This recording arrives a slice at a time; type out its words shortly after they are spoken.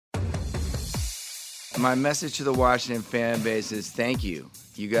My message to the Washington fan base is thank you.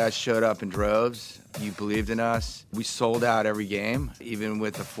 You guys showed up in droves. You believed in us. We sold out every game, even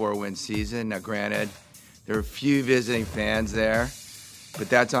with the 4-win season. Now, granted, there were a few visiting fans there, but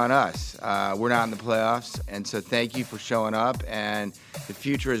that's on us. We're not in the playoffs, and so thank you for showing up, and the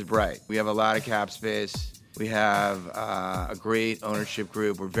future is bright. We have a lot of cap space. We have a great ownership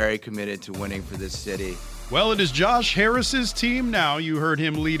group. We're very committed to winning for this city. Well, it is Josh Harris's team now. You heard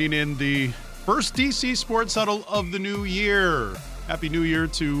him leading in the first DC Sports Huddle of the new year. Happy New Year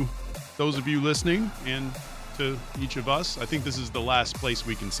to those of you listening and to each of us. I think this is the last place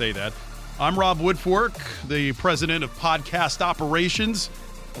we can say that. I'm Rob Woodfork, the president of podcast operations,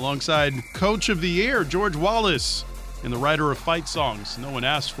 alongside Coach of the Year, George Wallace, and the writer of fight songs no one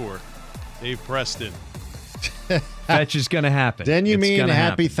asked for, Dave Preston. Fetch is going to happen. Then you mean happy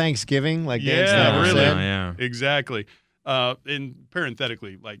happen. Thanksgiving? Like Yeah, really. Yeah. Exactly. And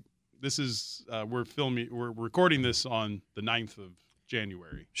parenthetically, like this is we're recording this on the 9th of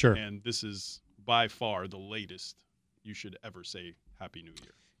January. Sure. And this is by far the latest you should ever say Happy New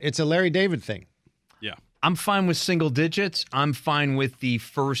Year. It's a Larry David thing. Yeah. I'm fine with single digits. I'm fine with the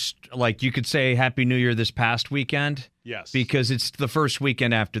first, like you could say Happy New Year this past weekend. Yes. Because it's the first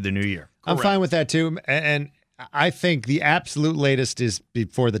weekend after the new year. I'm fine with that too. And I think the absolute latest is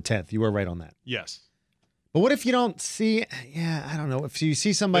before the 10th. You were right on that. Yes. But what if you don't see, I don't know. If you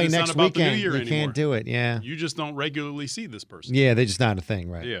see somebody But it's next not about the new weekend, year you anymore. can't do it. Yeah. You just don't regularly see this person. Yeah, they're just not a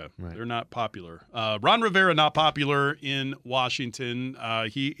thing, right? Yeah, Right. they're not popular. Ron Rivera, not popular in Washington.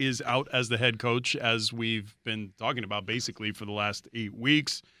 He is out as the head coach, as we've been talking about basically for the last 8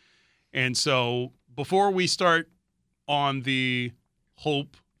 weeks. And so before we start on the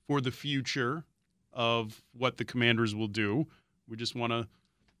hope for the future of what the Commanders will do, we just want to,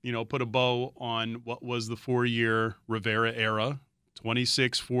 put a bow on what was the 4-year Rivera era.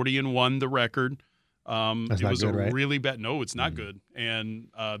 26-40-1, the record. That's it not was good, a right? really bad. No, it's not good. And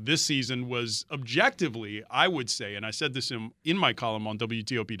this season was objectively, I would say, and I said this in my column on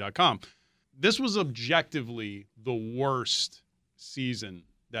WTOP.com, this was objectively the worst season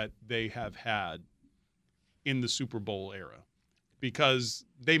that they have had in the Super Bowl era, because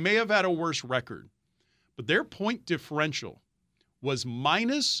they may have had a worse record, but their point differential was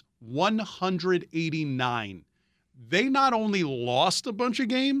minus 189. They not only lost a bunch of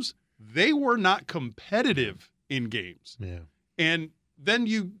games, they were not competitive in games. Yeah. And then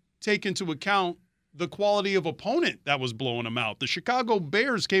you take into account the quality of opponent that was blowing them out. The Chicago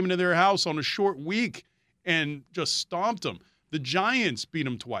Bears came into their house on a short week and just stomped them. The Giants beat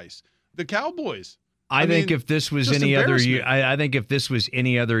them twice. The Cowboys. I think if this was just any other year, embarrassment. I think if this was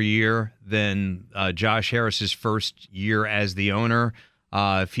any other year than Josh Harris's first year as the owner,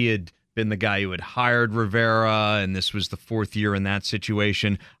 if he had been the guy who had hired Rivera and this was the 4th year in that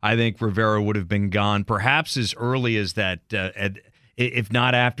situation, I think Rivera would have been gone perhaps as early as that, if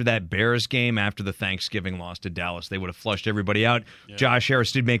not after that Bears game, after the Thanksgiving loss to Dallas. They would have flushed everybody out. Yeah. Josh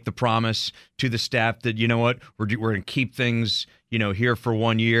Harris did make the promise to the staff that, you know what, we're going to keep things, here for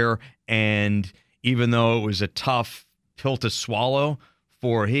 1 year. And even though it was a tough pill to swallow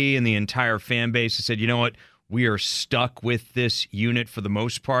for he and the entire fan base, he said, you know what, we are stuck with this unit for the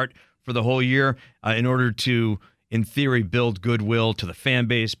most part for the whole year in order to, in theory, build goodwill to the fan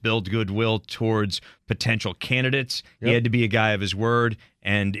base, build goodwill towards potential candidates. Yep. He had to be a guy of his word,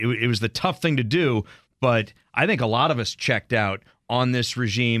 and it was the tough thing to do, but I think a lot of us checked out on this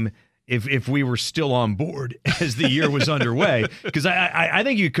regime if we were still on board as the year was underway, because I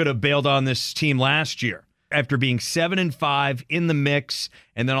think you could have bailed on this team last year after being 7-5 in the mix,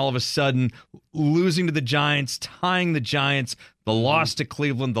 and then all of a sudden losing to the Giants, tying the Giants, the loss to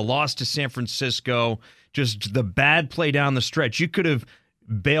Cleveland, the loss to San Francisco, just the bad play down the stretch. You could have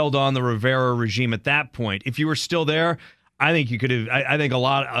bailed on the Rivera regime at that point. If you were still there, I think you could have. I think a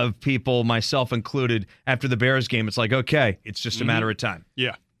lot of people, myself included, after the Bears game, it's like, okay, it's just a matter of time.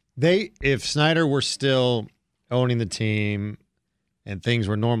 Yeah. If Snyder were still owning the team and things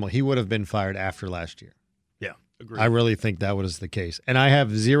were normal, he would have been fired after last year. Yeah, agreed. I really think that was the case. And I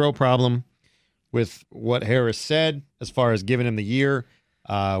have zero problem with what Harris said as far as giving him the year.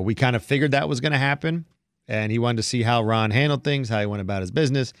 We kind of figured that was going to happen, and he wanted to see how Ron handled things, how he went about his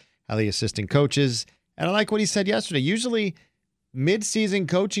business, how the assistant coaches. And I like what he said yesterday. Usually mid-season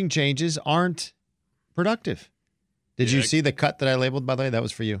coaching changes aren't productive. Did you see the cut that I labeled, by the way? That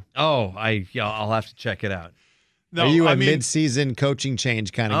was for you. Oh, I'll have to check it out. No, Are you a mid-season coaching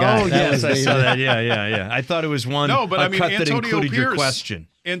change kind of guy? Oh, yes, I saw that. Yeah. I thought it was cut that included your question.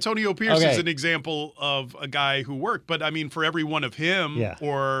 Antonio Pierce is an example of a guy who worked. But, I mean, for every one of him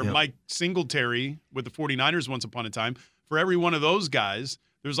or Mike Singletary with the 49ers once upon a time, for every one of those guys,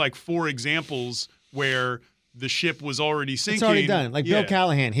 there's like 4 examples where the ship was already sinking. It's already done. Like Bill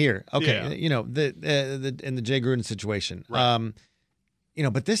Callahan here. Okay, Yeah. you know, in the Jay Gruden situation. Right. You know,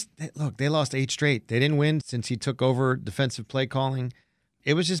 but look, they lost 8 straight. They didn't win since he took over defensive play calling.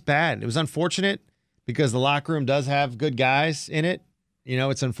 It was just bad. It was unfortunate because the locker room does have good guys in it. You know,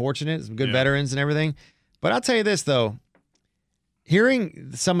 it's unfortunate. Some good veterans and everything. But I'll tell you this, though.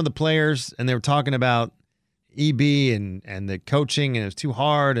 Hearing some of the players, and they were talking about EB and the coaching, and it was too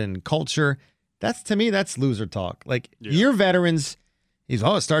hard, and culture, to me, that's loser talk. Like, your veterans, it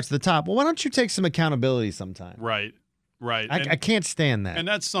starts at the top. Well, why don't you take some accountability sometime? Right. I can't stand that. And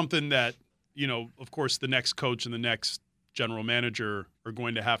that's something that, you know, of course, the next coach and the next general manager are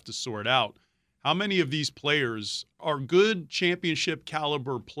going to have to sort out. How many of these players are good championship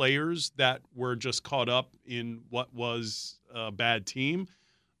caliber players that were just caught up in what was a bad team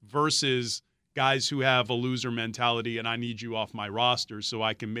versus guys who have a loser mentality and I need you off my roster so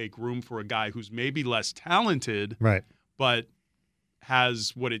I can make room for a guy who's maybe less talented, right, but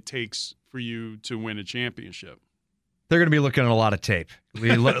has what it takes for you to win a championship? They're going to be looking at a lot of tape.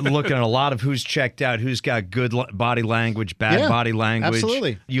 We're looking at a lot of who's checked out, who's got good body language, bad body language.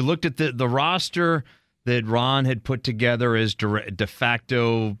 Absolutely. You looked at the roster that Ron had put together as de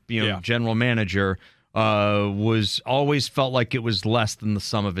facto, general manager, was always felt like it was less than the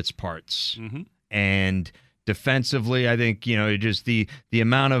sum of its parts. Mm-hmm. And defensively, I think, just the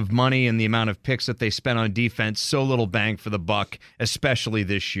amount of money and the amount of picks that they spent on defense, so little bang for the buck, especially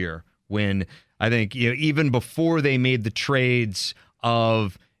this year when I think even before they made the trades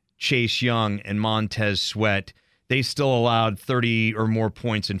of Chase Young and Montez Sweat, they still allowed 30 or more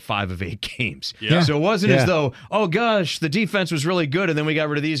points in 5 of 8 games. Yeah. So it wasn't as though, oh gosh, the defense was really good and then we got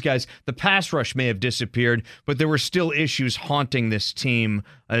rid of these guys. The pass rush may have disappeared, but there were still issues haunting this team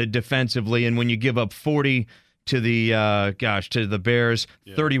defensively. And when you give up 40 to the Bears,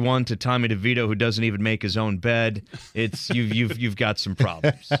 31 to Tommy DeVito, who doesn't even make his own bed, you've got some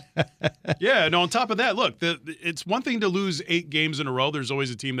problems. Yeah, and on top of that, look, it's one thing to lose 8 games in a row. There's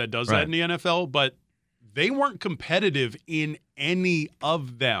always a team that does that in the NFL, but they weren't competitive in any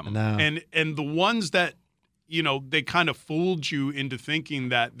of them. No. And the ones that, they kind of fooled you into thinking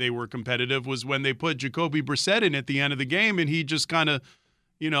that they were competitive was when they put Jacoby Brissett in at the end of the game, and he just kind of,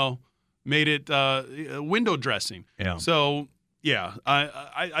 made it window dressing. Yeah. So,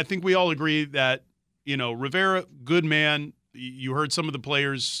 I think we all agree that, Rivera, good man. You heard some of the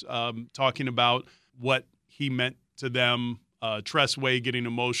players talking about what he meant to them. Tressway getting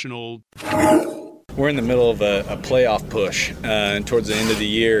emotional. We're in the middle of a playoff push towards the end of the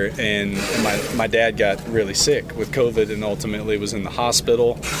year, and my dad got really sick with COVID and ultimately was in the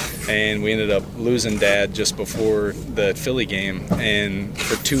hospital, and we ended up losing Dad just before the Philly game. And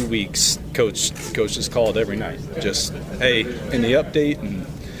for 2 weeks, coach just called every night, just, hey, any update? And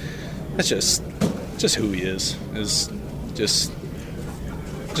that's just who he is. Is just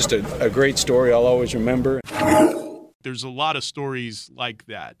a great story I'll always remember. There's a lot of stories like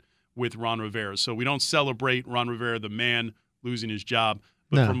that with Ron Rivera. So we don't celebrate Ron Rivera, the man, losing his job.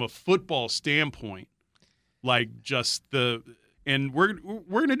 But from a football standpoint, and we're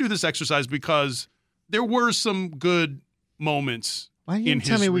going to do this exercise because there were some good moments. Why you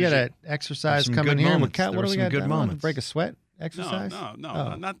tell me we got an exercise coming here? What do we got? Good moments. Break a sweat exercise?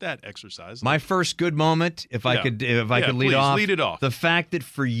 No, not that exercise. My first good moment, if I could lead it off. The fact that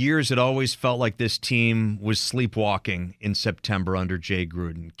for years it always felt like this team was sleepwalking in September under Jay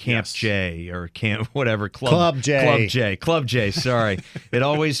Gruden, Camp J or Camp whatever Club J. Sorry, it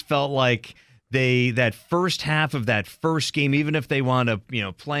always felt like that first half of that first game, even if they wound up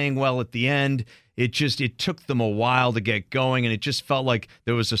playing well at the end, it took them a while to get going, and it just felt like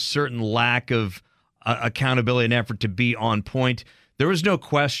there was a certain lack of accountability and effort to be on point. There was no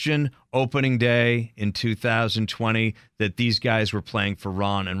question opening day in 2020 that these guys were playing for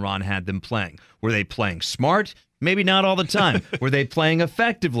Ron, and Ron had them playing. Were they playing smart? Maybe not all the time. Were they playing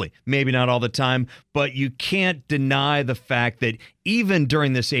effectively? Maybe not all the time. But you can't deny the fact that even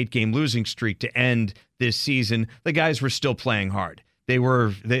during this 8-game losing streak to end this season, the guys were still playing hard. They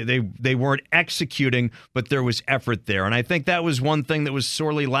weren't executing, but there was effort there. And I think that was one thing that was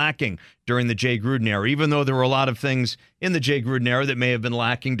sorely lacking during the Jay Gruden era, even though there were a lot of things in the Jay Gruden era that may have been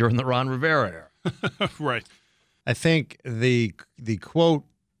lacking during the Ron Rivera era. Right. I think the quote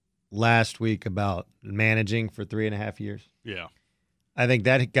last week about managing for 3.5 years. Yeah. I think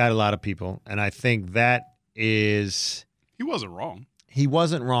that got a lot of people. And I think that is... He wasn't wrong. He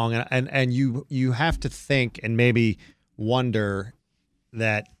wasn't wrong. And you have to think and maybe wonder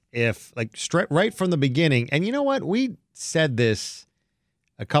that if, right from the beginning, and you know what? We said this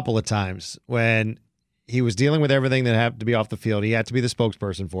a couple of times when he was dealing with everything that had to be off the field. He had to be the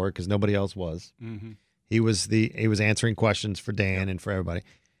spokesperson for it because nobody else was. Mm-hmm. He was answering questions for Dan and for everybody.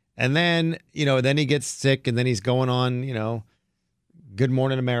 And then, then he gets sick and then he's going on, Good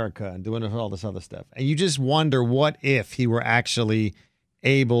Morning America and doing all this other stuff. And you just wonder what if he were actually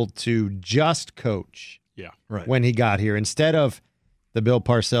able to just coach when he got here instead of the Bill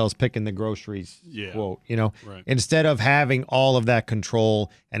Parcells picking the groceries quote, Right. Instead of having all of that control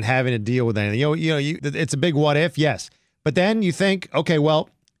and having to deal with anything. It's a big what if, yes. But then you think, okay, well,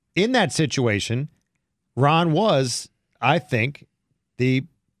 in that situation, Ron was, I think, the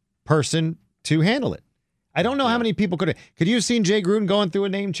person to handle it. I don't know how many people could you have seen Jay Gruden going through a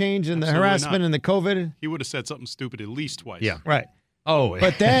name change and Absolutely the harassment not. and the COVID? He would have said something stupid at least twice. Yeah. Right. Oh,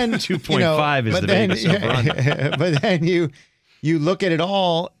 but then 2.5 is the Vegas run. But then you look at it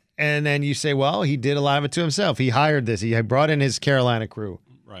all and then you say, well, he did a lot of it to himself. He hired this. He had brought in his Carolina crew.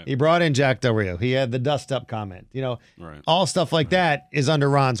 Right. He brought in Jack Del Rio. He had the dust up comment. Right. All stuff like that is under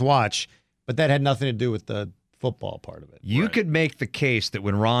Ron's watch, but that had nothing to do with the football part of it. You could make the case that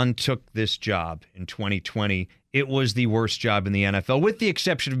when Ron took this job in 2020, it was the worst job in the NFL, with the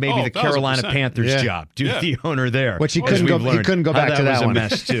exception of maybe the Carolina 1,000%. Panthers job, due to the owner there. Which he couldn't go back to that one.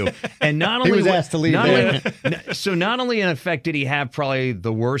 That was a mess, too. And not only he was asked to leave. Not only in effect did he have probably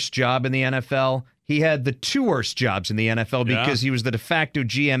the worst job in the NFL, he had the two worst jobs in the NFL because he was the de facto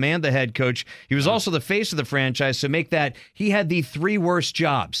GM and the head coach. He was also the face of the franchise. So make that, he had the three worst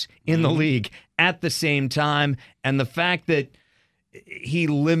jobs in the league at the same time. And the fact that he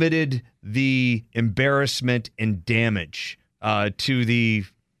limited the embarrassment and damage to the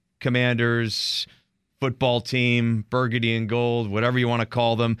Commanders football team, Burgundy and Gold, whatever you want to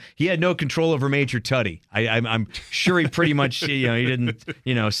call them. He had no control over Major Tuddy. I'm sure he pretty much, he didn't,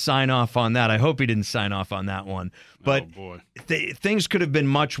 sign off on that. I hope he didn't sign off on that one. But things could have been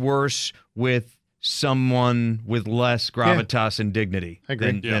much worse with someone with less gravitas and dignity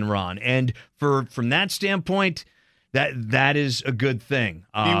than Ron. And from that standpoint, that is a good thing.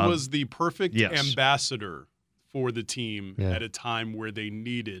 He was the perfect ambassador for the team at a time where they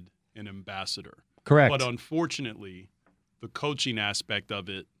needed an ambassador. Correct. But unfortunately, the coaching aspect of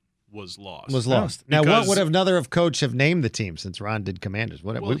it was lost. Now, what would another coach have named the team since Ron did Commanders?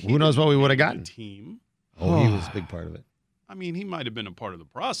 Who knows what we would have gotten? Team. Oh, he was a big part of it. I mean, he might have been a part of the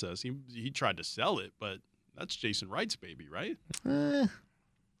process. He tried to sell it, but that's Jason Wright's baby, right?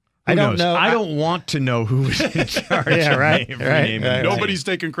 I don't know. I don't want to know who was in charge. Right. Nobody's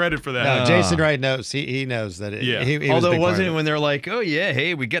taking credit for that. No, Jason Wright knows. He knows that. Although wasn't it when they're like, oh yeah,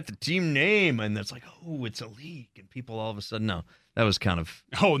 hey, we got the team name, and it's like, oh, it's a league, and people all of a sudden no. That was kind of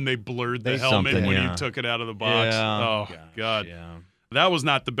and they blurred the helmet when he took it out of the box. Yeah. Oh God. Yeah. That was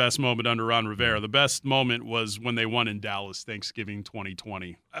not the best moment under Ron Rivera. The best moment was when they won in Dallas, Thanksgiving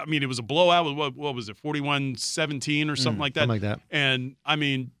 2020. I mean, it was a blowout. What was it, 41-17 or something like that? Something like that. And, I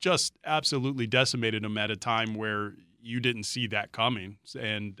mean, just absolutely decimated them at a time where you didn't see that coming.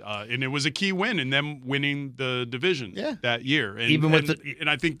 And it was a key win in them winning the division that year. And, and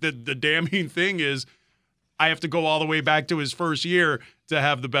I think that the damning thing is I have to go all the way back to his first year to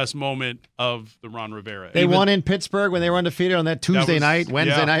have the best moment of the Ron Rivera. They won in Pittsburgh when they were undefeated on that Wednesday night,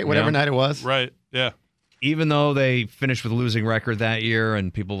 whatever night it was. Right, yeah. Even though they finished with a losing record that year,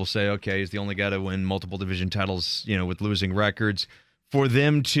 and people will say, okay, he's the only guy to win multiple division titles, with losing records, for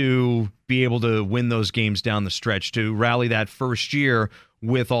them to be able to win those games down the stretch, to rally that first year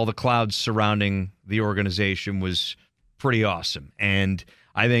with all the clouds surrounding the organization was pretty awesome. And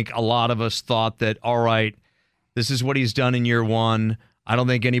I think a lot of us thought that, all right, this is what he's done in year one. I don't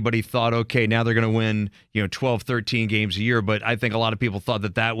think anybody thought, okay, now they're going to win, 12, 13 games a year. But I think a lot of people thought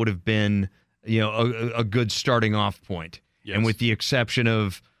that would have been, a good starting off point. Yes. And with the exception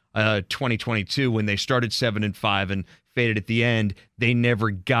of 2022, when they started 7-5 and faded at the end, they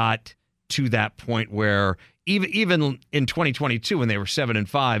never got to that point where even in 2022, when they were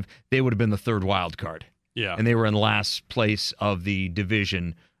 7-5, they would have been the third wild card. Yeah. And they were in last place of the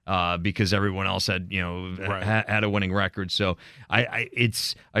division. Because everyone else had, had a winning record. So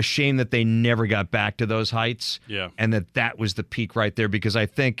it's a shame that they never got back to those heights. Yeah. And that was the peak right there, because I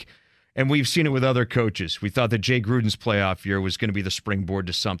think, and we've seen it with other coaches, we thought that Jay Gruden's playoff year was going to be the springboard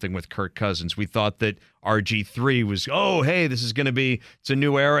to something with Kirk Cousins. We thought that RG3 was, this is going to be, it's a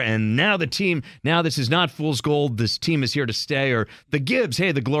new era. And now this is not fool's gold. This team is here to stay. Or the Gibbs,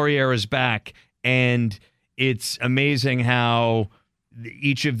 hey, the glory era is back. And it's amazing how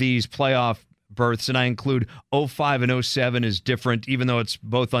each of these playoff berths, and I include 05 and 07 is different, even though it's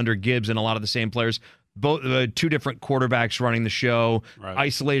both under Gibbs and a lot of the same players, both two different quarterbacks running the show,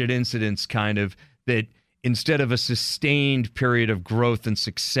 isolated incidents kind of, that instead of a sustained period of growth and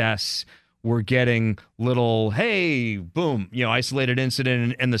success we're getting little, hey, boom, isolated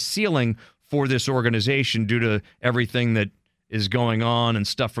incident, and the ceiling for this organization due to everything that is going on and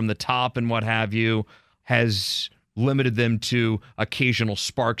stuff from the top and what have you has limited them to occasional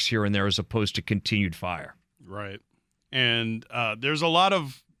sparks here and there as opposed to continued fire. Right. And there's a lot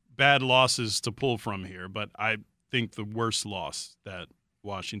of bad losses to pull from here, but I think the worst loss that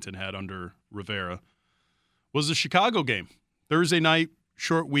Washington had under Rivera was the Chicago game. Thursday night,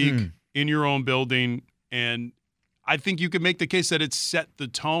 short week, in your own building, and I think you could make the case that it set the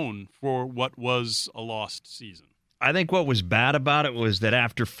tone for what was a lost season. I think what was bad about it was that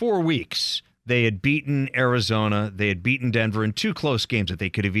after 4 weeks, they had beaten Arizona, they had beaten Denver in 2 close games that they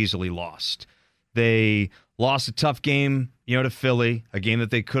could have easily lost. They lost a tough game, to Philly, a game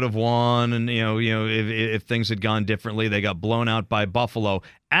that they could have won, and if things had gone differently, they got blown out by Buffalo.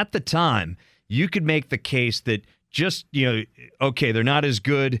 At the time, you could make the case that just, okay, they're not as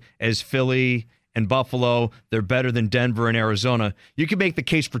good as Philly and Buffalo. They're better than Denver and Arizona. You could make the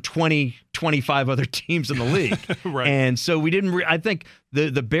case for 20, 25 other teams in the league. Right. And so we didn't I think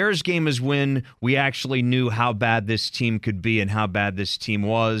the Bears game is when we actually knew how bad this team could be and how bad this team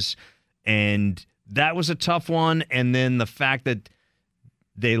was. And that was a tough one. And then the fact that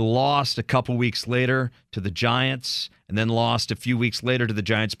they lost a couple weeks later to the Giants and then lost a few weeks later to the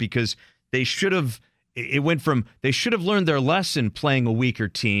Giants because they should have learned their lesson playing a weaker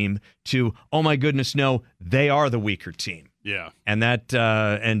team to, oh my goodness, no, they are the weaker team. Yeah. And that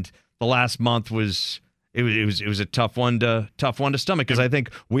and the last month was a tough one to stomach because I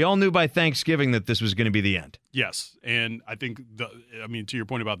think we all knew by Thanksgiving that this was going to be the end. Yes. And I think to your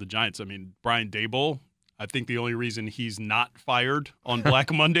point about the Giants, Brian Daboll, I think the only reason he's not fired on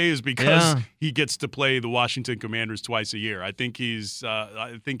Black Monday is because he gets to play the Washington Commanders twice a year. I think his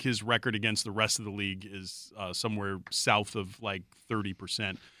record against the rest of the league is somewhere south of like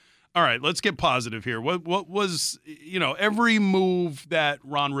 30%. All right, let's get positive here. What was, every move that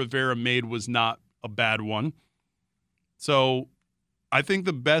Ron Rivera made was not a bad one. So I think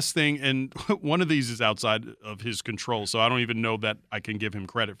the best thing, and one of these is outside of his control, so I don't even know that I can give him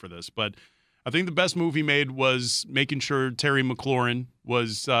credit for this, but I think the best move he made was making sure Terry McLaurin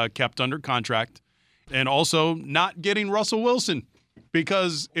was kept under contract and also not getting Russell Wilson.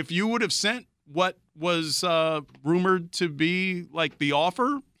 Because if you would have sent what was rumored to be like the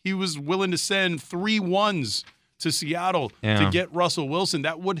offer, he was willing to send 3 ones to Seattle to get Russell Wilson.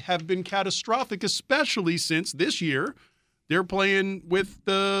 That would have been catastrophic, especially since this year they're playing with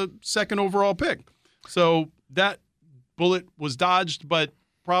the 2nd overall pick. So that bullet was dodged, but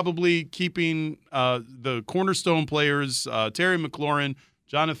probably keeping the cornerstone players, Terry McLaurin,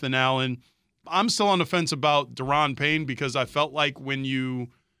 Jonathan Allen. I'm still on the fence about Daron Payne because I felt like when you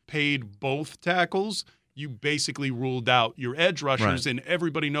paid both tackles, you basically ruled out your edge rushers. Right. And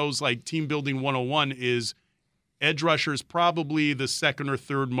everybody knows like team building 101 is edge rusher is probably the 2nd or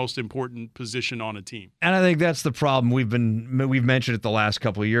 3rd most important position on a team. And I think that's the problem. We've mentioned it the last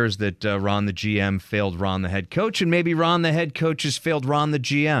couple of years that Ron the GM failed Ron the head coach, and maybe Ron the head coach has failed Ron the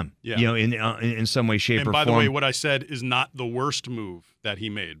GM. Yeah. In some way, shape, or form. And by the way, what I said is not the worst move that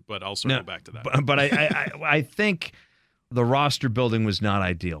he made, but I'll circle back to that. But I think the roster building was not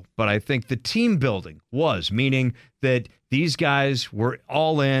ideal, but I think the team building was, meaning that these guys were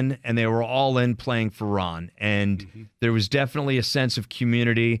all in, and they were all in playing for Ron. And there was definitely a sense of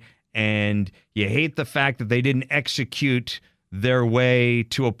community, and you hate the fact that they didn't execute their way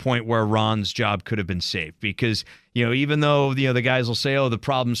to a point where Ron's job could have been saved. Because, even though, the guys will say, oh, the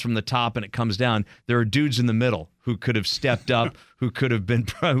problem's from the top and it comes down, there are dudes in the middle who could have stepped up, who could have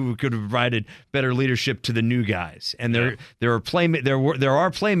provided better leadership to the new guys. And there are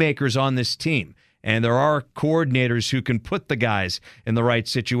playmakers on this team. And there are coordinators who can put the guys in the right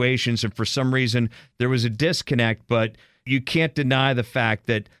situations. And for some reason, there was a disconnect. But you can't deny the fact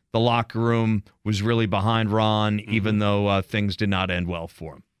that the locker room was really behind Ron, even though things did not end well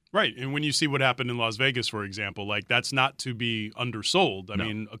for him. Right. And when you see what happened in Las Vegas, for example, like that's not to be undersold. I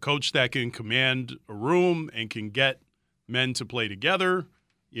mean, a coach that can command a room and can get men to play together,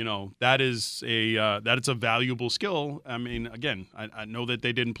 that's a valuable skill. I mean, again, I know that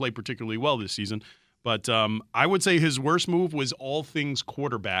they didn't play particularly well this season, but I would say his worst move was all things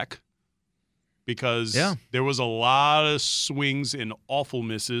quarterback because there was a lot of swings and awful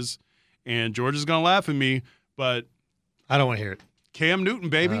misses, and George is going to laugh at me, but I don't want to hear it. Cam Newton,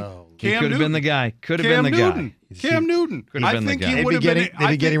 baby. He could have been the guy. Cam Newton. I think he would have been. They'd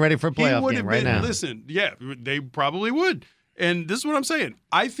be getting ready for a playoff game right now. Listen, they probably would. And this is what I'm saying.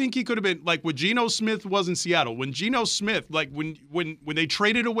 I think he could have been like when Geno Smith was in Seattle. When Geno Smith, like when they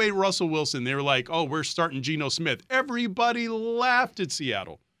traded away Russell Wilson, they were like, "Oh, we're starting Geno Smith." Everybody laughed at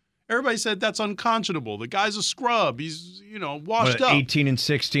Seattle. Everybody said that's unconscionable. The guy's a scrub. He's, washed up. 18 and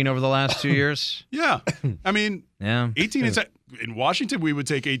 16 over the last 2 years? Yeah. I mean, Yeah. 18 and in Washington, we would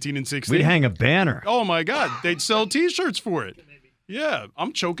take 18 and 16. We'd hang a banner. Oh, my God. They'd sell T-shirts for it. Yeah.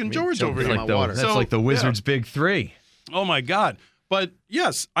 I'm choking George over here. That's like the Wizards' big three. Oh, my God. But,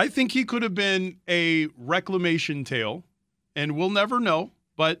 yes, I think he could have been a reclamation tale, and we'll never know.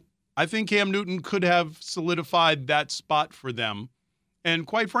 But I think Cam Newton could have solidified that spot for them. And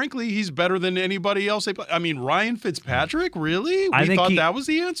quite frankly, he's better than anybody else. I mean, Ryan Fitzpatrick, really? We thought that was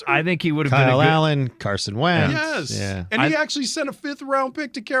the answer? I think he would have Kyle been Allen, Carson Wentz. Yes. Yeah. And he actually sent a 5th-round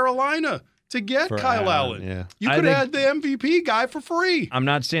pick to Carolina to get For Kyle Allen. Yeah. You could have had the MVP guy for free. I'm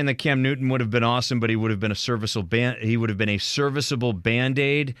not saying that Cam Newton would have been awesome, but he would have been a serviceable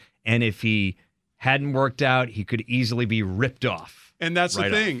Band-Aid. And if he hadn't worked out, he could easily be ripped off. And that's the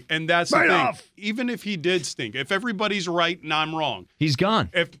thing. And that's the thing. Even if he did stink, if everybody's right and I'm wrong, he's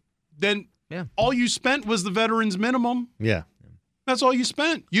gone. Then all you spent was the veterans minimum. Yeah. That's all you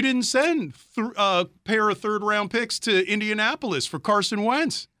spent. You didn't send a pair of 3rd-round picks to Indianapolis for Carson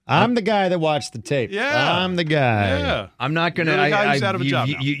Wentz. I'm the guy that watched the tape. Yeah. I'm the guy. Yeah. I'm not going to. You're the guy who's out of a job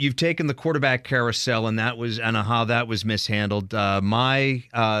now. You've taken the quarterback carousel, and how that was mishandled.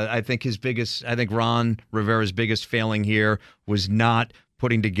 I think Ron Rivera's biggest failing here was not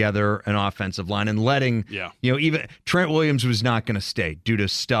putting together an offensive line and letting, even Trent Williams was not going to stay due to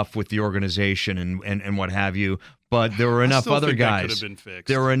stuff with the organization and what have you. But there were enough other guys. That could have been fixed.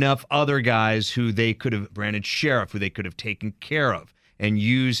 There were enough other guys who they could have, Brandon Sheriff, who they could have taken care of and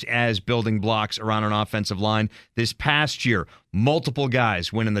used as building blocks around an offensive line. This past year, multiple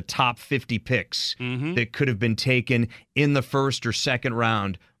guys went in the top 50 picks that could have been taken in the 1st or 2nd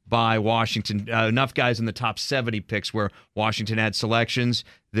round by Washington. Enough guys in the top 70 picks where Washington had selections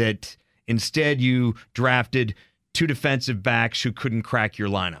that instead you drafted 2 defensive backs who couldn't crack your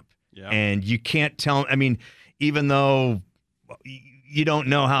lineup. Yeah. And you can't tell, even though you don't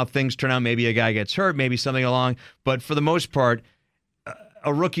know how things turn out, maybe a guy gets hurt, maybe something along, but for the most part,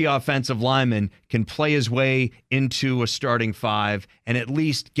 a rookie offensive lineman can play his way into a starting 5 and at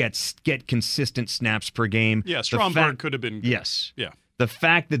least get consistent snaps per game. Yeah, Stromberg could have been good. Yes. Yeah. The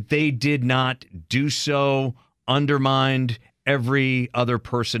fact that they did not do so undermined every other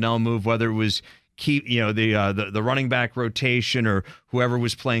personnel move, whether it was the running back rotation or whoever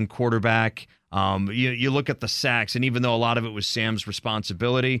was playing quarterback. You look at the sacks, and even though a lot of it was Sam's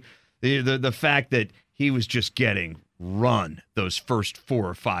responsibility, the fact that he was just getting run those first 4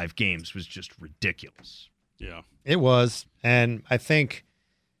 or 5 games was just ridiculous. Yeah, it was. And I think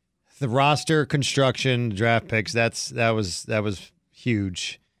the roster construction, draft picks, that was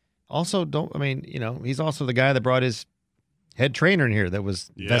huge. Also, he's also the guy that brought his head trainer in here that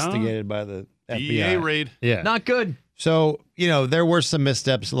was investigated by the FBI. DEA raid. Yeah. Not good. So, there were some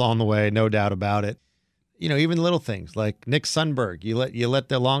missteps along the way, no doubt about it. Even little things like Nick Sundberg, you let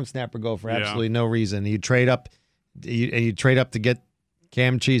the long snapper go for absolutely no reason. You trade up to get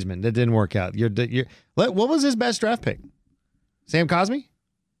Cam Cheeseman. That didn't work out. What was his best draft pick? Sam Cosmi?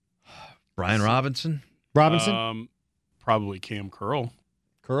 Brian Robinson? Probably Cam Curl.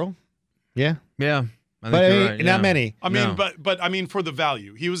 Curl? Yeah. Yeah. Not many. But for the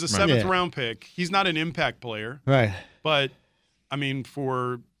value. He was a 7th round pick. He's not an impact player. Right. But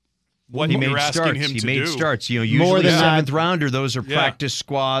for what you're asking him to do. He made starts. Usually 7th rounder, those are practice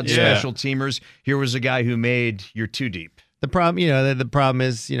squads, special teamers. Here was a guy who made your 2 deep. The problem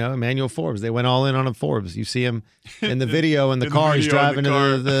is, Emmanuel Forbes. They went all in on him. Forbes. You see him in the video in the car. He's driving to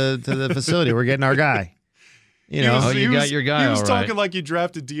the facility. We're getting our guy. You got your guy. He was talking like you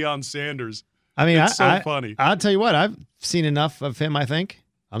drafted Deion Sanders. It's so funny. I'll tell you what. I've seen enough of him. I think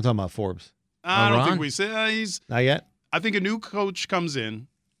I'm talking about Forbes. I don't think we say he's not yet. I think a new coach comes in.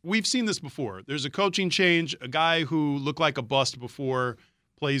 We've seen this before. There's a coaching change. A guy who looked like a bust before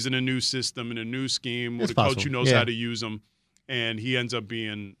plays in a new system, in a new scheme with a coach who knows how to use them, and he ends up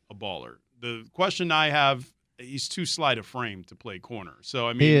being a baller. The question I have, he's too slight a frame to play corner. So,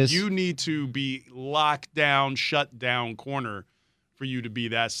 you need to be locked down, shut down corner for you to be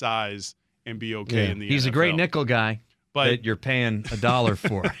that size and be okay in the NFL. He's a great nickel guy, but you're paying $1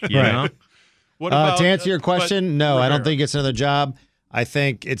 for, you right. know? What about, to answer your question, no, Rivera. I don't think it's another job. I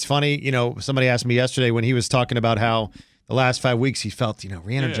think it's funny, somebody asked me yesterday when he was talking about how the last 5 weeks he felt,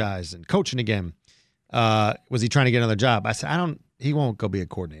 re-energized and coaching again. Was he trying to get another job? I said, he won't go be a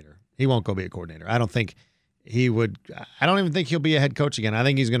coordinator. He won't go be a coordinator. I don't think he would. I don't even think he'll be a head coach again. I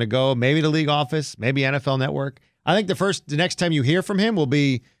think he's going to go maybe the league office, maybe NFL Network. I think the next time you hear from him will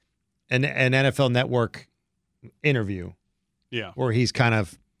be an NFL Network interview. Yeah. Where he's kind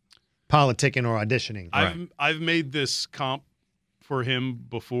of politicking or auditioning. I've made this comp for him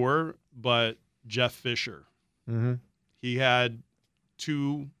before, but Jeff Fisher. Mm-hmm. He had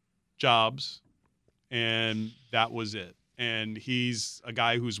 2 jobs, and that was it. And he's a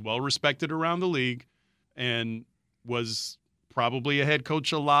guy who's well respected around the league and was probably a head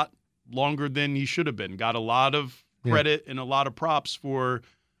coach a lot longer than he should have been. Got a lot of credit and a lot of props for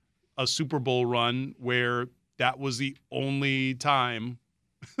a Super Bowl run where that was the only time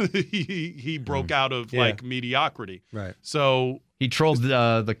he broke out of like mediocrity. Right. So he trolled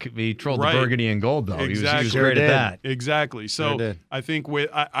the Burgundy and Gold though. Exactly. He was great at that. Exactly. So Sure I think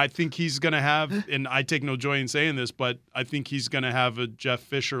I think he's going to have, and I take no joy in saying this, but I think he's going to have a Jeff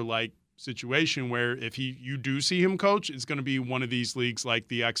Fisher like situation where if you do see him coach, it's going to be one of these leagues like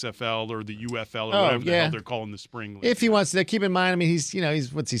the XFL or the UFL or whatever the hell they're calling the spring league. If he wants to, keep in mind, I mean, he's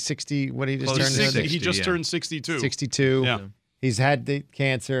 60? What did he just turn? 60, he just turned 62. 62. Yeah. He's had the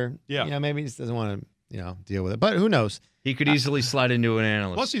cancer. Yeah. Maybe he just doesn't want to, deal with it. But who knows? He could easily slide into an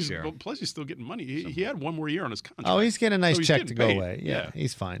analyst chair. Plus he's still getting money. He had one more year on his contract. Oh, he's getting a nice So he's check getting to go paid. away. Yeah, Yeah.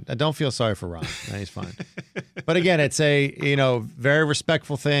 he's fine. Don't feel sorry for Ron. No, he's fine. But again, it's a very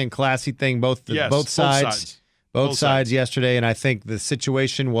respectful thing, classy thing. Both sides yesterday, and I think the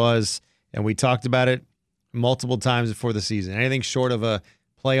situation was, and we talked about it multiple times before the season. Anything short of a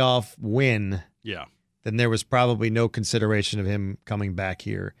playoff win, Yeah. then there was probably no consideration of him coming back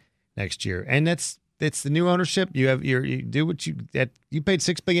here next year. And it's the new ownership. You do what you paid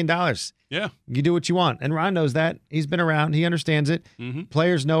 $6 billion. Yeah. You do what you want. And Ron knows that. He's been around. He understands it. Mm-hmm.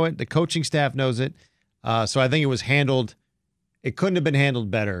 Players know it. The coaching staff knows it. So I think it was handled. It couldn't have been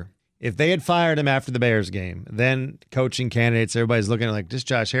handled better. If they had fired him after the Bears game, then coaching candidates, everybody's looking at like this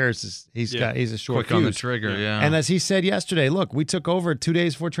Josh Harris he's a short Quick on the fuse. trigger, yeah. And as he said yesterday, look, we took over 2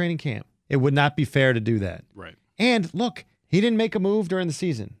 days before training camp. It would not be fair to do that. Right. And look, he didn't make a move during the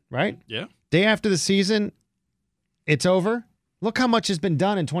season, right? Yeah. Day after the season, it's over. Look how much has been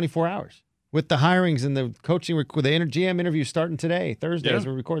done in 24 hours with the hirings and the coaching, with the GM interview starting today, Thursday, as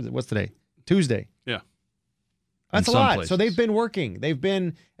we record it. What's today? Tuesday. Yeah. That's a lot. So they've been working.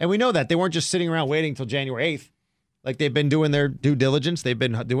 And we know that. They weren't just sitting around waiting until January 8th. Like they've been doing their due diligence. They've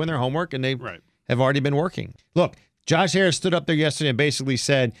been doing their homework, and they have already been working. Look, Josh Harris stood up there yesterday and basically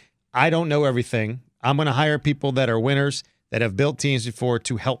said, I don't know everything. I'm going to hire people that are winners, that have built teams before,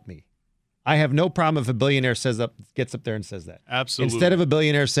 to help me. I have no problem if a billionaire gets up there and says that. Absolutely. Instead of a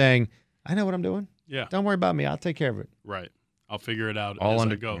billionaire saying, I know what I'm doing. Yeah. Don't worry about me. I'll take care of it. Right. I'll figure it out All as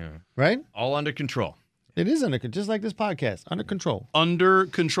under I go. Yeah. Right? All under control. It is just like this podcast, under control. Under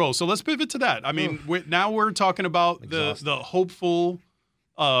control. So let's pivot to that. I mean, now we're talking about the hopeful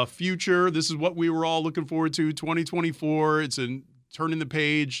future. This is what we were all looking forward to. 2024. It's turning the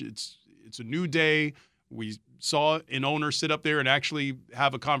page. It's a new day. We saw an owner sit up there and actually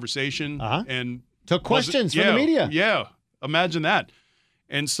have a conversation and took questions from the media. Yeah, imagine that.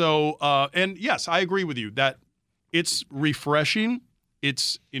 And so, and yes, I agree with you that it's refreshing.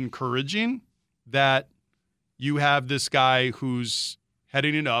 It's encouraging that you have this guy who's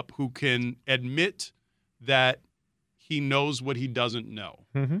heading it up, who can admit that he knows what he doesn't know,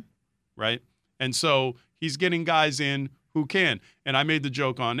 right? And so he's getting guys in who can. And I made the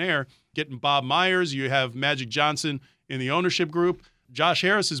joke on air, getting Bob Myers, you have Magic Johnson in the ownership group. Josh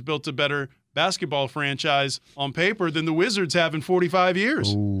Harris has built a better basketball franchise on paper than the Wizards have in 45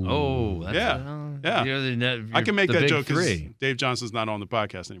 years. Ooh. Oh, that's Yeah. I can make that joke because Dave Johnson's not on the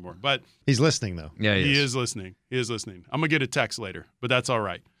podcast anymore. But he's listening, though. Yeah, he is listening. He is listening. I'm going to get a text later, but that's all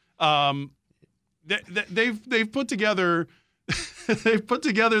right. They've put together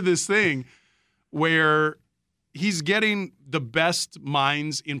this thing where he's getting the best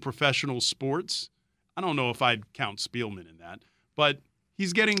minds in professional sports. I don't know if I'd count Spielman in that, but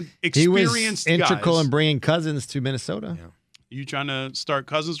he's getting experienced He was integral guys. in bringing Cousins to Minnesota. Yeah. You trying to start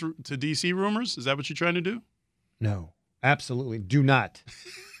Cousins to DC rumors? Is that what you're trying to do? No, absolutely. Do not.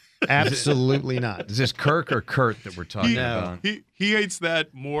 Absolutely not. Is this Kirk or Kurt that we're talking about? He hates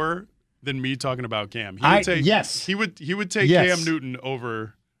that more than me talking about Cam. Yes. He would take Yes. Cam Newton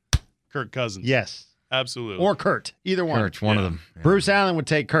over Kirk Cousins. Yes. Absolutely. Or Kurt. Either one. Kurt's one of them. Yeah. Bruce Allen would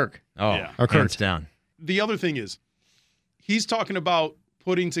take Kirk. Oh, Yeah. Or Kurt. hands down. The other thing is, he's talking about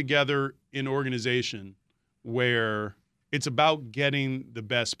putting together an organization where it's about getting the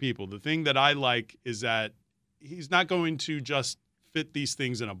best people. The thing that I like is that he's not going to just fit these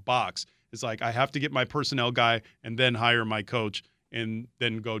things in a box. It's like, I have to get my personnel guy and then hire my coach and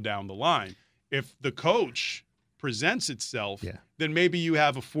then go down the line. If the coach presents itself, then maybe you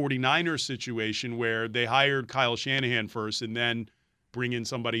have a 49ers situation where they hired Kyle Shanahan first and then bring in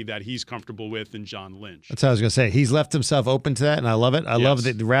somebody that he's comfortable with in John Lynch. That's what I was going to say. He's left himself open to that, and I love it. I love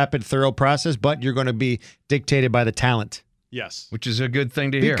the rapid, thorough process, but you're going to be dictated by the talent. Yes. which is a good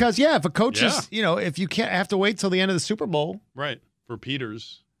thing to hear. Because, if a coach is, if you can't have to wait till the end of the Super Bowl. Right. For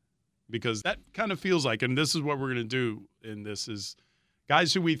Peters. Because that kind of feels like, and this is what we're going to do, and this is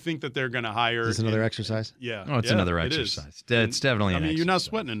guys who we think that they're going to hire. Is this another exercise? Yeah. Oh, it's another exercise. It's definitely an exercise. you're not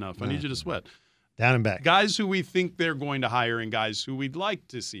sweating enough. I need you to sweat. Down and back. Guys who we think they're going to hire and guys who we'd like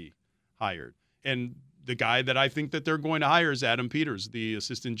to see hired. And the guy that I think that they're going to hire is Adam Peters, the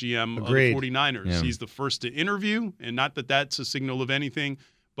assistant GM Agreed. of the 49ers. Yeah. He's the first to interview, and not that that's a signal of anything,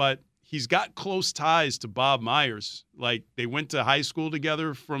 but he's got close ties to Bob Myers. Like, they went to high school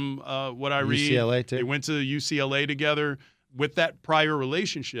together from what I read. UCLA, too. They went to UCLA together. With that prior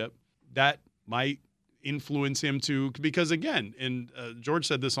relationship, that might influence him to, because again, and George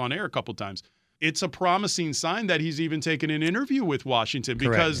said this on air a couple times, it's a promising sign that he's even taken an interview with Washington,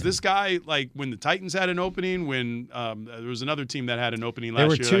 because this guy, like when the Titans had an opening, when there was another team that had an opening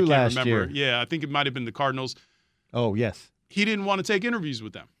last year. There were two last year. Yeah, I think it might have been the Cardinals. Oh, yes. He didn't want to take interviews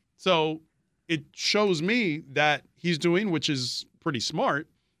with them. So it shows me that he's doing, which is pretty smart,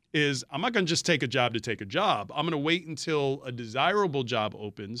 is I'm not going to just take a job to take a job. I'm going to wait until a desirable job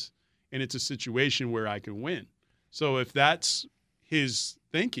opens and it's a situation where I can win. So if that's his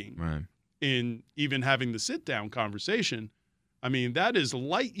thinking in even having the sit-down conversation, I mean, that is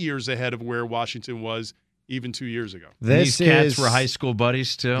light years ahead of where Washington was even 2 years ago. These cats were high school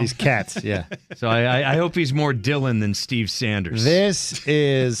buddies, too? These cats, yeah. So I hope he's more Dylan than Steve Sanders. This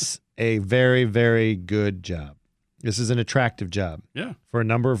is a very, very good job. This is an attractive job for a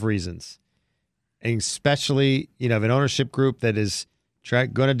number of reasons. And especially, you have an ownership group that is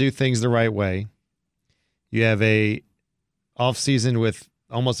going to do things the right way. You have a offseason with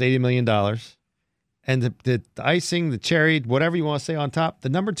almost $80 million. And the icing, the cherry, whatever you want to say on top, the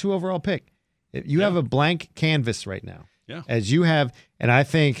number 2 overall pick. You have a blank canvas right now. Yeah. As you have, and I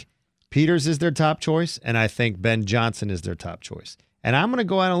think Peters is their top choice, and I think Ben Johnson is their top choice. And I'm going to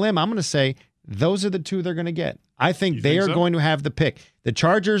go out on a limb. I'm going to say those are the 2 they're going to get. I think they are going to have the pick. The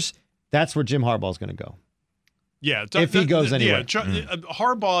Chargers, that's where Jim Harbaugh is going to go. Yeah. If he goes anywhere. Yeah,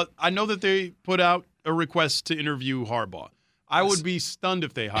 Harbaugh, I know that they put out a request to interview Harbaugh. I would be stunned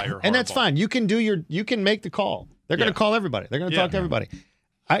if they hire Harbaugh. And that's fine. You can make the call. They're going to call everybody. They're going to talk to everybody.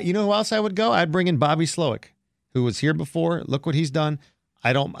 You know who else I would go? I'd bring in Bobby Slowick, who was here before. Look what he's done.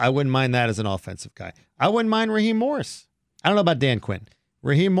 I wouldn't mind that as an offensive guy. I wouldn't mind Raheem Morris. I don't know about Dan Quinn.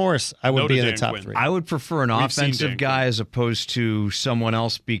 Raheem Morris, I would be in the top 3. I would prefer an offensive guy as opposed to someone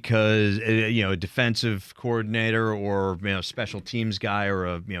else because, a defensive coordinator or, special teams guy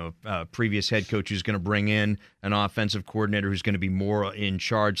or a previous head coach who's going to bring in an offensive coordinator who's going to be more in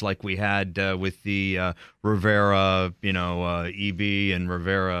charge like we had with the Rivera, EB and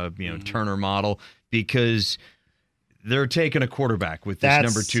Rivera, Turner model, because they're taking a quarterback with this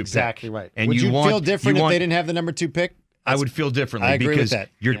number 2 pick. Exactly right. And would you feel different if they didn't have the number 2 pick? I would feel differently I agree because with that.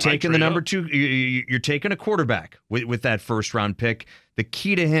 You're taking the number 2. You're taking a quarterback with that first round pick. The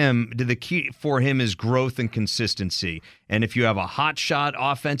key for him is growth and consistency. And if you have a hotshot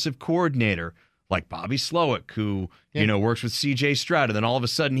offensive coordinator like Bobby Slowick, who works with C.J. Stroud, and then all of a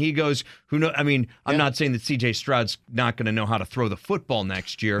sudden he goes, who knows? I mean, I'm not saying that C.J. Stroud's not going to know how to throw the football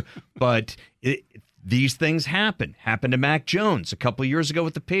next year, but these things happen. Happened to Mac Jones a couple of years ago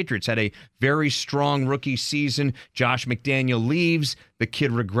with the Patriots. Had a very strong rookie season. Josh McDaniel leaves. The kid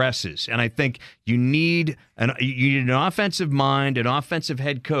regresses. And I think you need an offensive mind, an offensive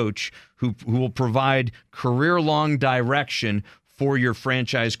head coach who will provide career-long direction for your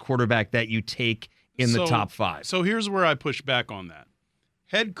franchise quarterback that you take in the top 5. So here's where I push back on that.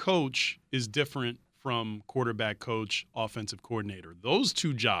 Head coach is different from quarterback coach, offensive coordinator. Those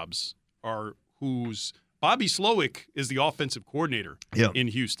 2 jobs are who's Bobby Slowick is the offensive coordinator in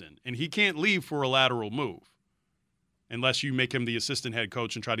Houston, and he can't leave for a lateral move unless you make him the assistant head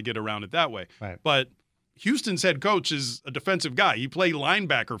coach and try to get around it that way. Right. But Houston's head coach is a defensive guy. He played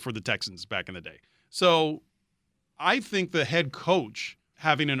linebacker for the Texans back in the day. So I think the head coach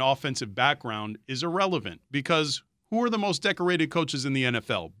having an offensive background is irrelevant because who are the most decorated coaches in the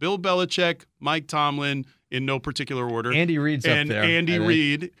NFL? Bill Belichick, Mike Tomlin, in no particular order. Andy Reid's up there. Andy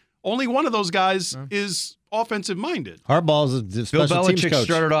Reid. Only one of those guys is offensive-minded. Harbaugh's a special teams coach. Bill Belichick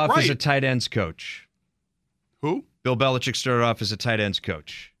started off as a tight ends coach. Who? Bill Belichick started off as a tight ends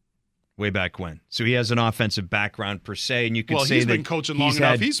coach way back when. So he has an offensive background per se, and you could say he's that been coaching long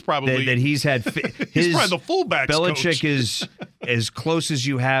enough. He's probably that he's had he's probably the fullbacks Belichick coach. is as close as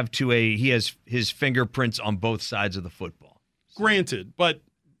you have to he has his fingerprints on both sides of the football. Granted, but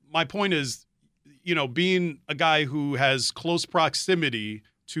my point is, being a guy who has close proximity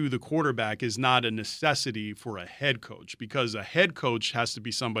to the quarterback is not a necessity for a head coach because a head coach has to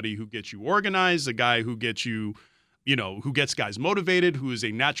be somebody who gets you organized, a guy who gets you who gets guys motivated, who is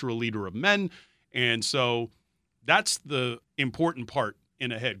a natural leader of men. And so that's the important part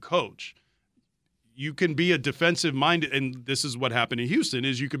in a head coach. You can be a defensive-minded, and this is what happened in Houston,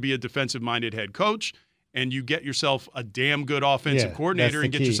 is you could be a defensive-minded head coach, and you get yourself a damn good offensive coordinator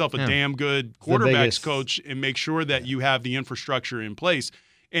and get yourself a damn good quarterbacks coach and make sure that you have the infrastructure in place.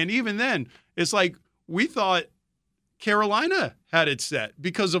 And even then, it's like we thought Carolina had it set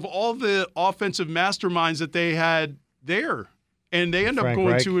because of all the offensive masterminds that they had there. And they end up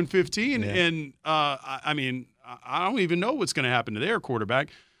going 2-15. Yeah. And, I don't even know what's going to happen to their quarterback.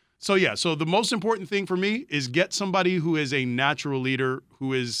 So the most important thing for me is get somebody who is a natural leader,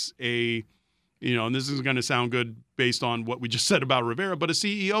 who is a – and this is going to sound good based on what we just said about Rivera, but a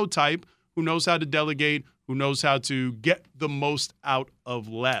CEO type who knows how to delegate, who knows how to get the most out of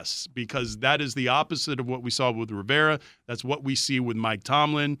less, because that is the opposite of what we saw with Rivera. That's what we see with Mike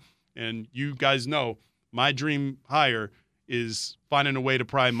Tomlin. And you guys know my dream hire is finding a way to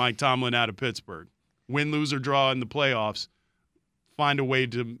pry Mike Tomlin out of Pittsburgh. Win, lose, or draw in the playoffs, find a way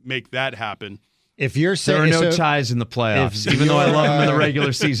to make that happen. If you're saying there are no ties in the playoffs, even though I love them in the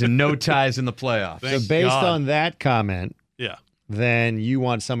regular season, no ties in the playoffs. So based on that comment, then you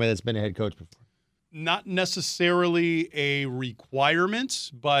want somebody that's been a head coach before. Not necessarily a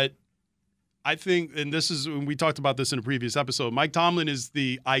requirement, but I think, and we talked about this in a previous episode, Mike Tomlin is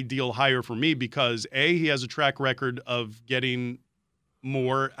the ideal hire for me because A, he has a track record of getting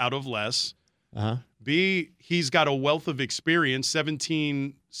more out of less. B, he's got a wealth of experience,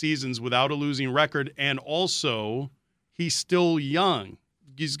 17 seasons without a losing record, and also he's still young.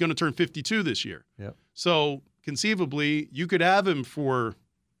 He's going to turn 52 this year. Yep. So conceivably, you could have him for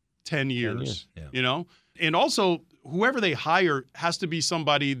 10 years. And also whoever they hire has to be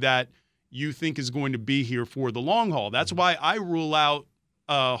somebody that you think is going to be here for the long haul. That's why I rule out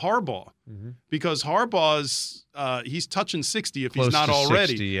Harbaugh, because Harbaugh's he's touching 60 if he's not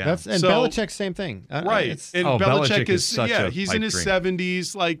already. 60, and Belichick's same thing, right? And Belichick is he's in his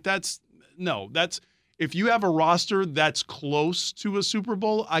 70s. Like that's if you have a roster that's close to a Super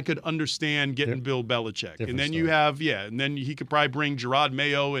Bowl, I could understand getting Bill Belichick. And then you have, and then he could probably bring Gerard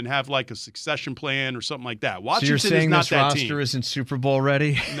Mayo and have like a successation plan or something like that. Washington so you're saying is not this that roster team. Isn't Super Bowl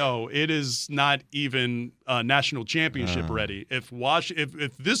ready? No, it is not even national championship ready. If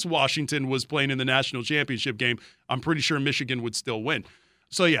this Washington was playing in the national championship game, I'm pretty sure Michigan would still win.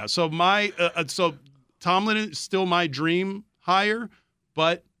 So so Tomlin is still my dream hire,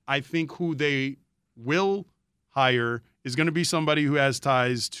 but I think who they will hire is going to be somebody who has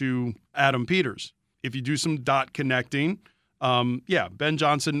ties to Adam Peters. If you do some dot connecting, Ben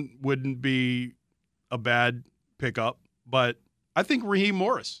Johnson wouldn't be a bad pickup, but I think Raheem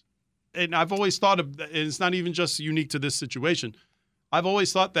Morris. And I've always thought and it's not even just unique to this situation. I've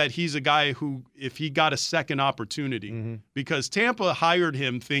always thought that he's a guy who, if he got a second opportunity, because Tampa hired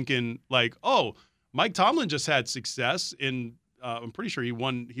him thinking like, oh, Mike Tomlin just had success in I'm pretty sure he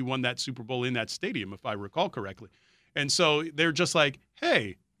won that Super Bowl in that stadium, if I recall correctly. And so they're just like,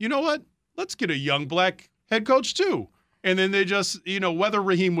 hey, you know what? Let's get a young black head coach too. And then they just, whether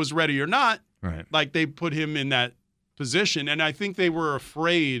Raheem was ready or not, like they put him in that position. And I think they were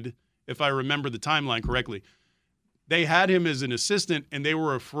afraid, if I remember the timeline correctly, they had him as an assistant and they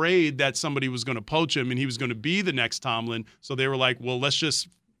were afraid that somebody was going to poach him and he was going to be the next Tomlin. So they were like, well, let's just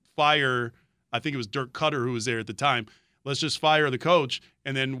fire, I think it was Dirk Cutter who was there at the time. Let's just fire the coach,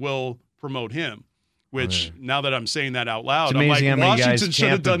 and then we'll promote him. Which, now that I'm saying that out loud, it's amazing I'm like, how many Washington guys should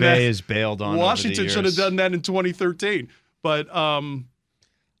have Tampa done Bay that. has bailed on. Washington should have done that in 2013. But I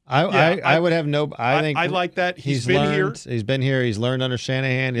would have no. I think I like that. He's been here. He's been here. He's learned under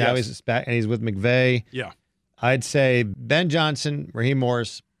Shanahan. He always is back, and he's with McVay. Yeah, I'd say Ben Johnson, Raheem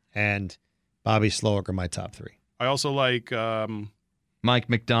Morris, and Bobby Slowick are my top three. I also like. Mike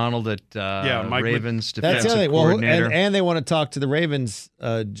McDonald at Ravens defensive coordinator. Well, and they want to talk to the Ravens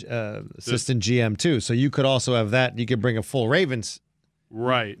assistant GM too. So you could also have that. You could bring a full Ravens.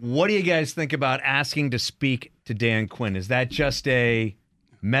 Right. What do you guys think about asking to speak to Dan Quinn? Is that just a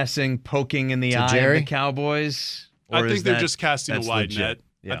poking in the eye Jerry? of the Cowboys? I think they're just casting a wide net.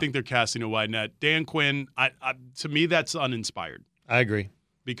 Yeah. I think they're casting a wide net. Dan Quinn, to me, that's uninspired. I agree.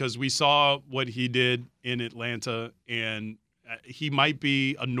 Because we saw what he did in Atlanta, and he might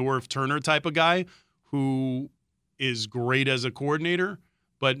be a Norv Turner type of guy who is great as a coordinator,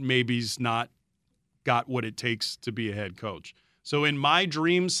 but maybe's not got what it takes to be a head coach. So in my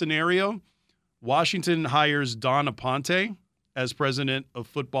dream scenario, Washington hires Dawn Aponte as president of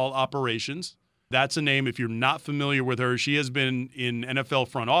football operations. That's a name, if you're not familiar with her, she has been in NFL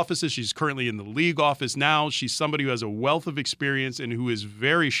front offices. She's currently in the league office now. She's somebody who has a wealth of experience and who is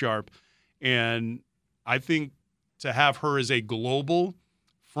very sharp. And I think to have her as a global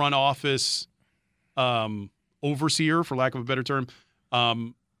front office overseer, for lack of a better term,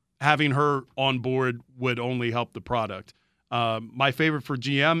 having her on board would only help the product. My favorite for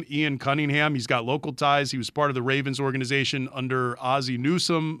GM, Ian Cunningham. He's got local ties. He was part of the Ravens organization under Ozzie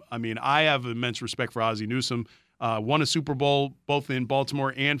Newsome. I mean, I have immense respect for Ozzie Newsome. Won a Super Bowl both in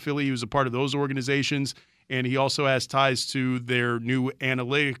Baltimore and Philly. He was a part of those organizations. And he also has ties to their new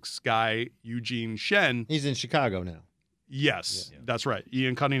analytics guy, Eugene Shen. He's in Chicago now. Yes, that's right.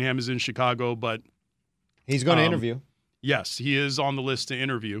 Ian Cunningham is in Chicago, but he's going to interview. Yes, he is on the list to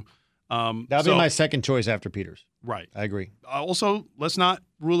interview. That'll be my second choice after Peters. Right. I agree. Also, let's not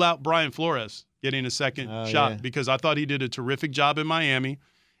rule out Brian Flores getting a second shot because I thought he did a terrific job in Miami.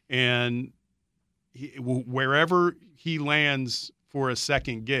 And wherever he lands for a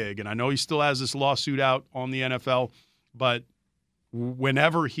second gig, and I know he still has this lawsuit out on the NFL, but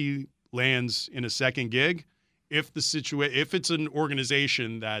whenever he lands in a second gig, if it's an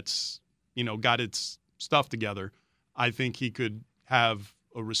organization that's, got its stuff together, I think he could have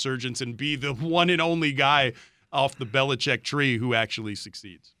a resurgence and be the one and only guy off the Belichick tree who actually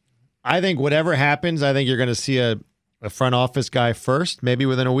succeeds. I think whatever happens, I think you're going to see a front office guy first, maybe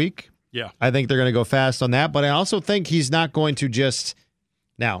within a week. Yeah. I think they're going to go fast on that, but I also think he's not going to just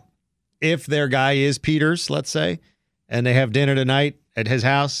 – now, if their guy is Peters, let's say, and they have dinner tonight at his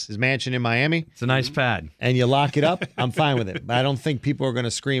house, his mansion in Miami. It's a nice pad. And you lock it up, I'm fine with it. But I don't think people are going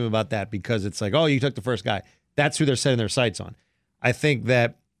to scream about that because it's like, oh, you took the first guy. That's who they're setting their sights on. I think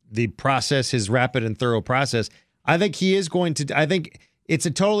that the process, his rapid and thorough process, I think he is going to – I think it's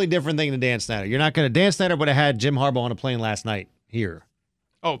a totally different thing than Dan Snyder. You're not going to – Dan Snyder would have had Jim Harbaugh on a plane last night here.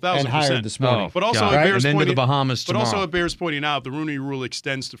 Oh, 1,000%. And hired this morning. But also, it bears and then to the pointing, Bahamas tomorrow. But also, it bears pointing out the Rooney Rule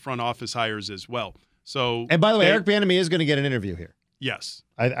extends to front office hires as well. So, and by the way, Eric Bieniemy is going to get an interview here. Yes.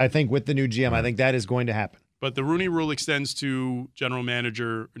 I think with the new GM, I think that is going to happen. But the Rooney Rule extends to general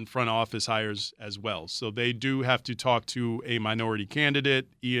manager and front office hires as well. So they do have to talk to a minority candidate.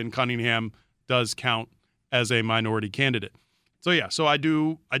 Ian Cunningham does count as a minority candidate. So I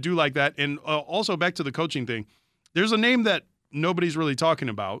do like that. And also back to the coaching thing, there's a name that nobody's really talking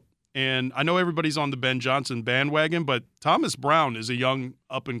about. And I know everybody's on the Ben Johnson bandwagon, but Thomas Brown is a young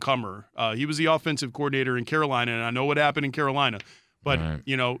up-and-comer. He was the offensive coordinator in Carolina, and I know what happened in Carolina. But,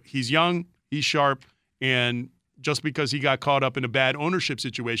 he's young, he's sharp, and just because he got caught up in a bad ownership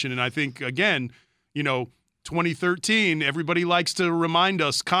situation, and I think, again, 2013, everybody likes to remind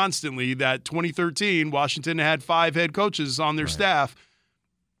us constantly that 2013, Washington had 5 head coaches on their staff.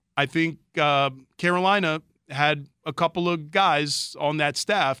 I think Carolina had a couple of guys on that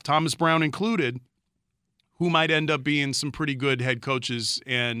staff, Thomas Brown included, who might end up being some pretty good head coaches.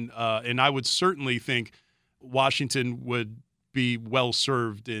 And I would certainly think Washington would be well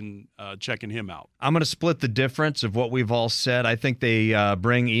served in checking him out. I'm going to split the difference of what we've all said. I think they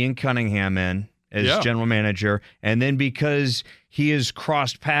bring Ian Cunningham in as general manager, and then because he has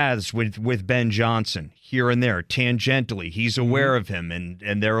crossed paths with Ben Johnson here and there tangentially, he's aware of him,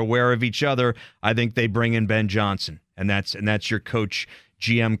 and they're aware of each other. I think they bring in Ben Johnson, and that's your coach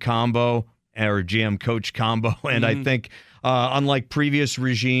GM combo or GM coach combo. And I think unlike previous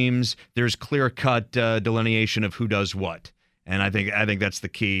regimes, there's clear-cut delineation of who does what, and I think that's the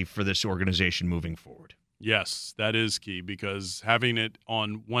key for this organization moving forward. Yes, that is key, because having it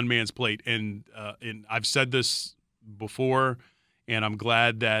on one man's plate, and I've said this before, and I'm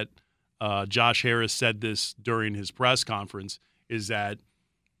glad that Josh Harris said this during his press conference, is that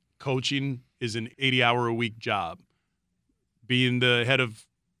coaching is an 80-hour-a-week job. Being the head of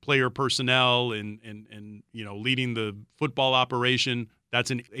player personnel and leading the football operation,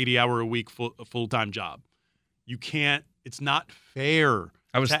 that's an 80-hour-a-week full-time job. You can't – it's not fair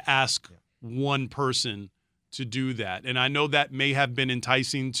to ask one person to do that. And I know that may have been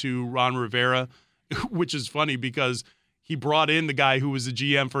enticing to Ron Rivera, which is funny because he brought in the guy who was the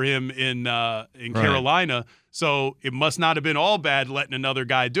GM for him in Carolina. So it must not have been all bad letting another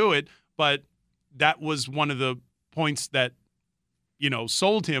guy do it. But that was one of the points that,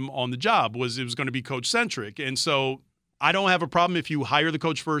 sold him on the job, was it was going to be coach-centric. And so I don't have a problem if you hire the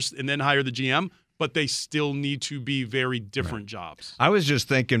coach first and then hire the GM, but they still need to be very different jobs. I was just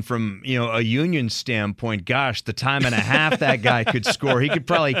thinking from, a union standpoint, gosh, the time and a half that guy could score, he could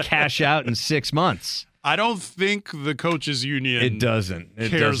probably cash out in 6 months. I don't think the coaches union cares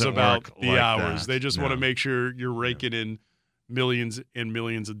about the like hours. That. They just want to make sure you're raking in millions and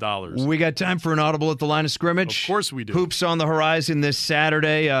millions of dollars. We got time for an audible at the line of scrimmage. Of course we do. Hoops on the horizon this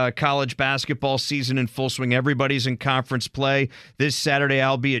Saturday. College basketball season in full swing. Everybody's in conference play. This Saturday,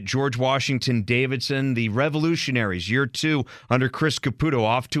 I'll be at George Washington Davidson. The Revolutionaries, year 2 under Chris Caputo,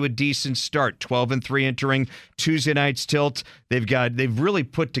 off to a decent start. 12-3 entering Tuesday night's tilt. They've really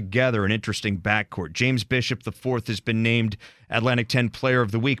put together an interesting backcourt. James Bishop IV has been named Atlantic 10 Player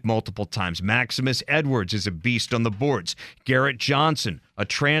of the Week multiple times. Maximus Edwards is a beast on the boards. Garrett Johnson, a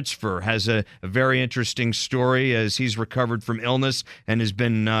transfer, has a very interesting story as he's recovered from illness and has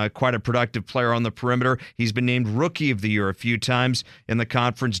been quite a productive player on the perimeter. He's been named Rookie of the Year a few times in the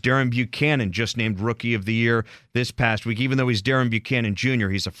conference. Darren Buchanan just named Rookie of the Year this past week. Even though he's Darren Buchanan Jr.,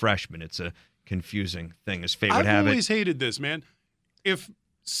 he's a freshman. It's a confusing thing, as fate would have it. I've always hated this, man. If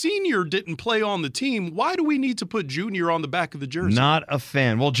Senior didn't play on the team, why do we need to put Junior on the back of the jersey? Not a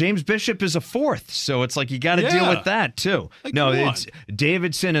fan. Well, James Bishop is a 4th, so it's like you got to deal with that too.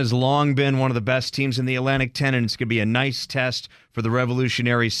 Davidson has long been one of the best teams in the Atlantic 10, and it's going to be a nice test for the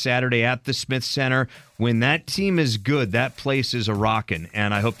Revolutionaries Saturday at the Smith Center. When that team is good, that place is a rockin',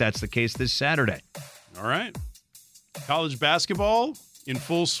 and I hope that's the case this Saturday. All right. College basketball in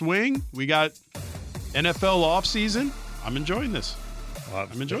full swing. We got NFL offseason. I'm enjoying this.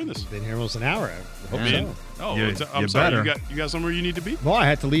 I'm enjoying this. Been here almost an hour. I hope so. Oh, I'm sorry. You got somewhere you need to be? Well, I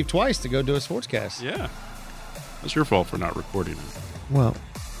had to leave twice to go do a sportscast. Yeah. That's your fault for not recording it. Well,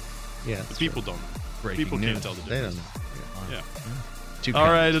 yeah. The people don't. People can't tell the difference. They don't know. Yeah.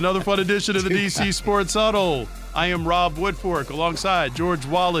 All right, another fun edition of the DC Sports Huddle. I am Rob Woodfork alongside George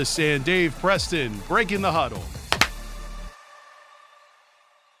Wallace and Dave Preston, breaking the huddle.